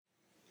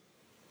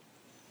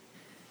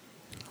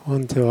I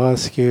want to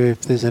ask you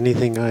if there's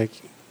anything I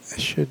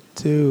should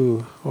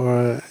do,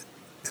 or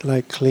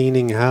like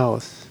cleaning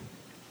house.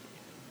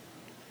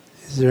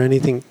 Is there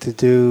anything to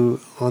do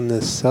on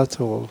the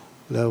subtle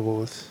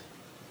levels?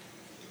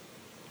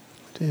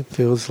 It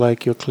feels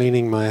like you're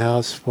cleaning my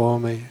house for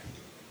me.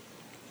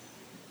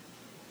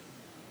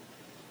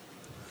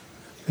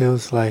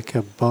 Feels like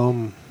a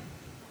bomb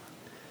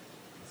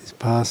is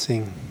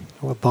passing,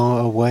 or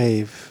a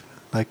wave,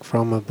 like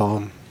from a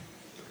bomb,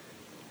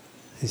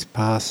 is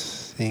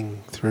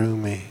passing through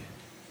me.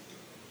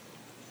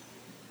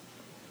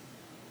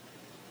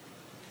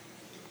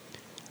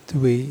 Do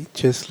we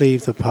just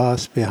leave the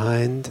past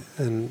behind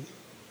and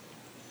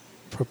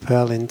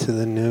propel into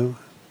the new?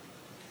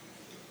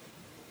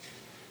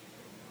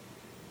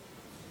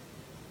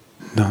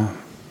 No,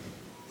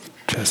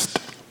 just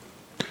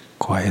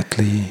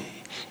quietly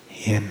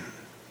in.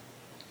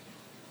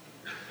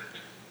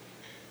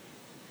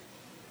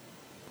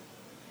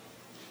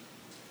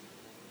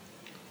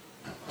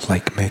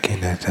 Like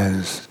making it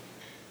as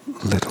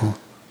little,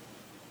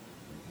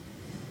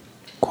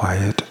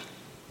 quiet,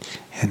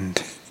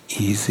 and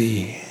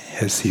easy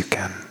as you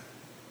can.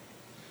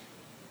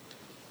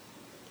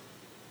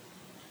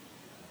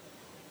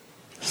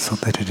 So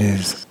that it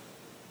is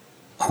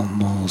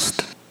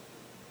almost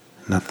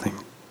nothing.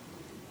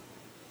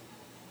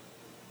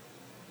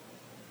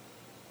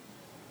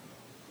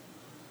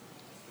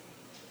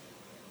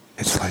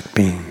 It's like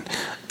being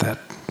that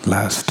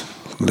last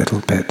little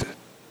bit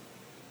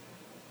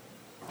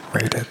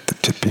right at the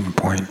tipping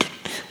point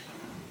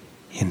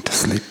into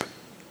sleep.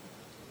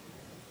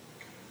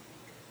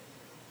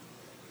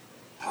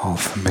 All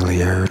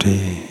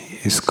familiarity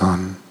is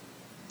gone,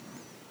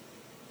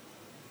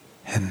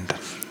 and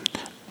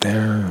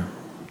there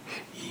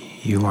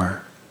you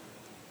are.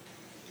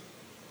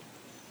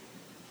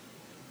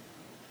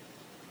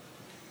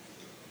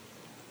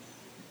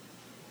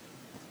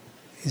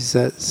 Is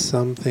that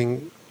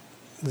something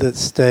that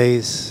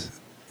stays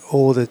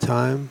all the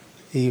time,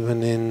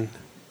 even in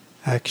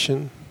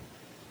action?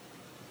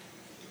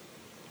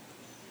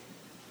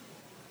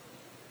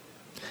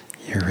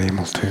 You're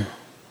able to.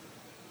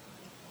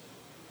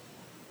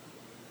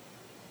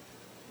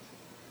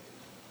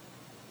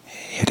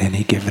 At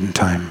any given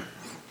time,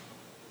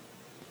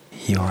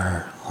 you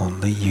are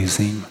only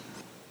using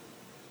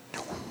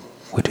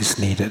what is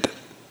needed.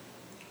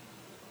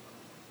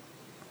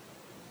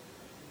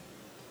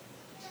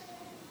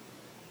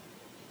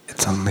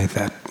 It's only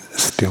that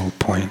still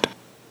point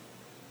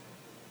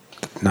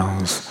that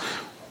knows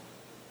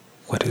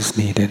what is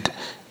needed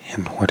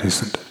and what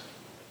isn't.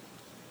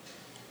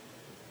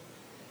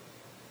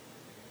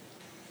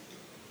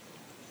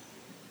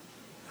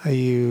 Are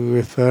you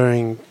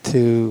referring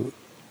to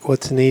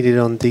what's needed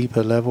on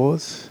deeper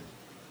levels?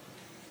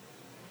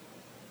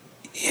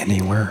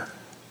 Anywhere.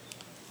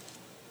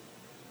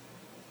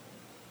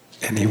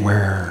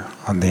 Anywhere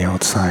on the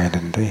outside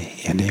and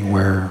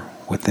anywhere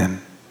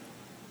within.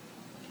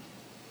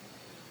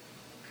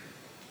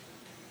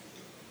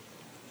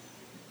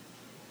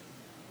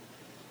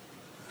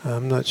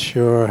 I'm not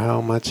sure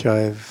how much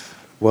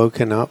I've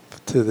woken up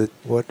to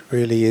what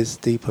really is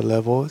deeper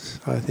levels.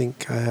 I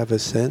think I have a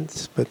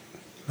sense, but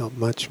not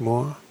much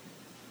more.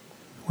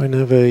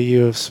 Whenever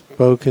you have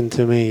spoken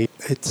to me,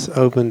 it's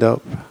opened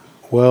up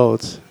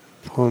worlds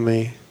for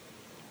me.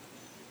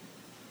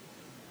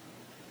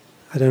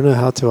 I don't know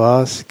how to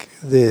ask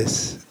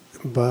this,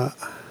 but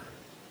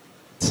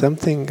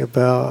something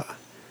about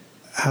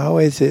how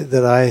is it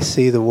that I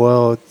see the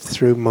world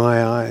through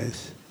my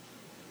eyes?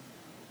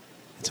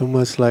 It's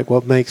almost like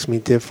what makes me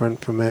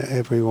different from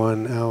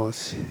everyone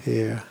else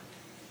here.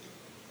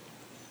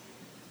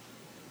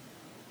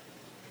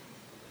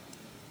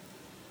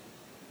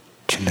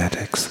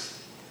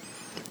 Genetics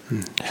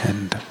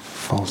and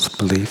false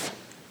belief,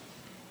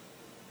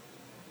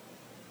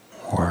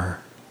 or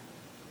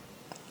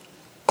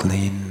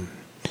clean,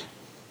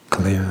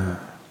 clear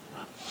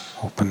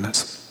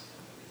openness.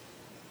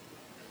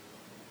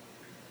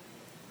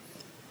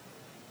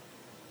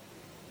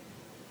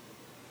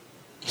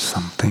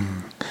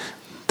 Something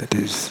that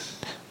is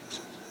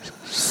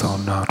so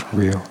not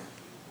real,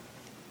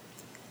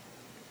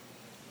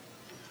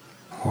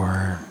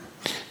 or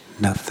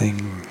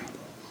nothing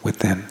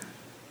within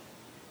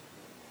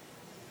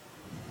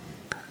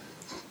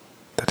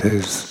that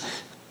is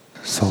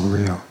so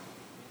real.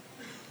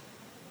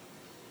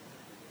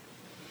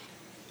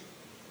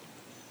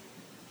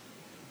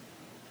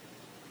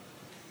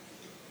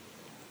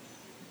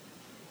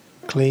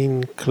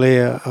 Clean,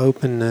 clear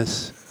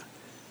openness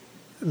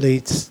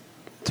leads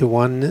to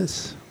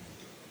oneness.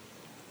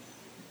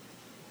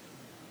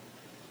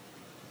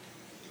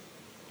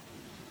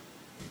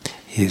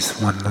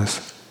 Is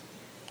oneness.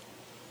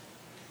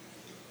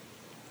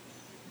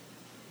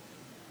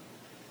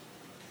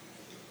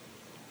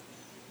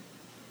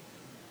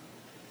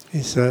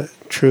 Is that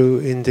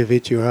true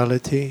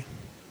individuality?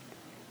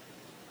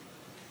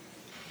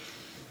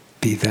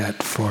 Be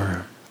that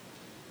for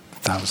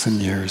 1,000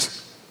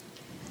 years,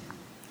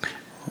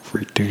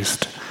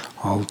 reduced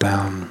all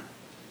down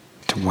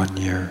to 1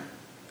 year.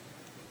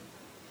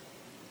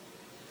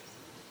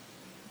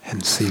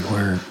 and see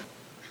where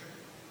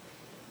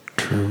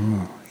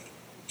true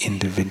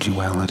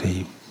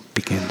individuality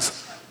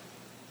begins.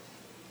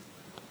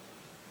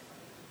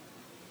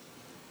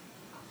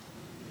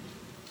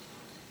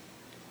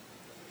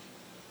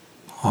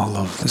 All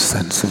of the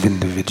sense of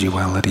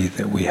individuality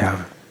that we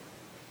have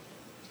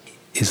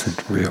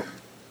isn't real.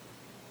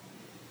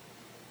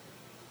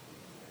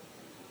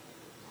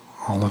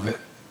 All of it.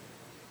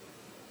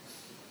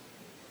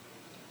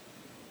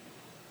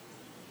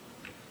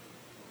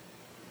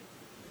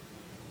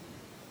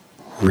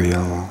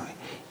 Real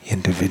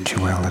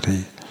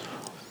individuality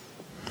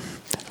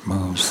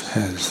moves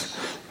as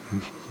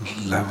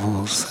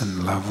levels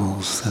and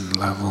levels and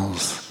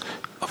levels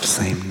of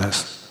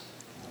sameness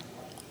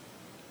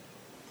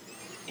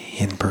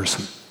in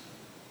person.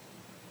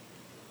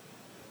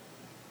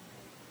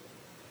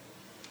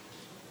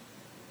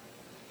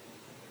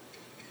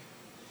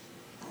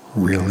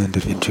 Real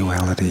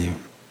individuality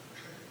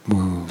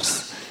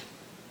moves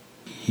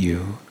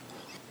you,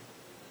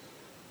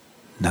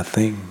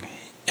 nothing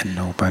and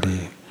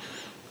nobody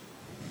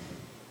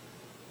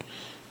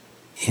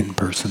in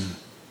person,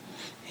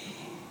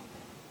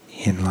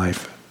 in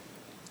life.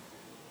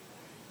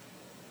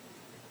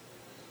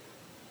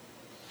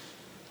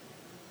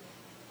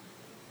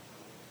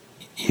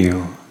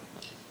 You,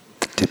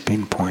 the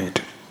tipping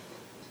point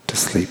to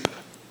sleep.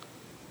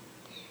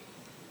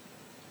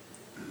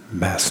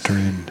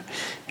 Mastering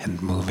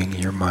and moving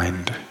your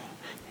mind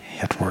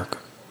at work.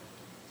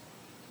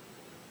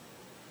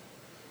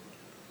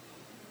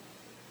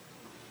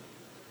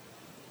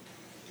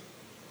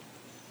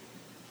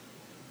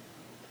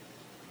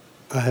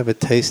 I have a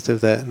taste of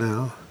that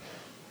now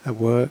at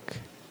work.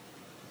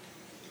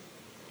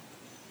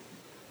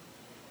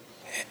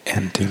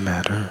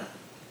 Antimatter,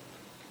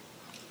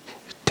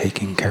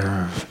 taking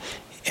care of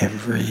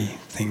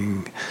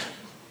everything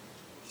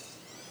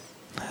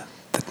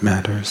that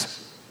matters.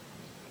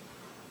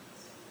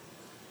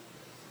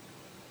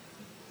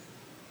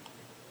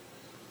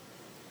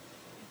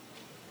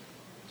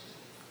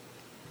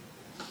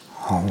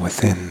 All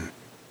within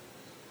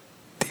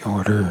the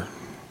order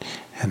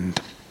and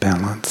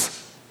balance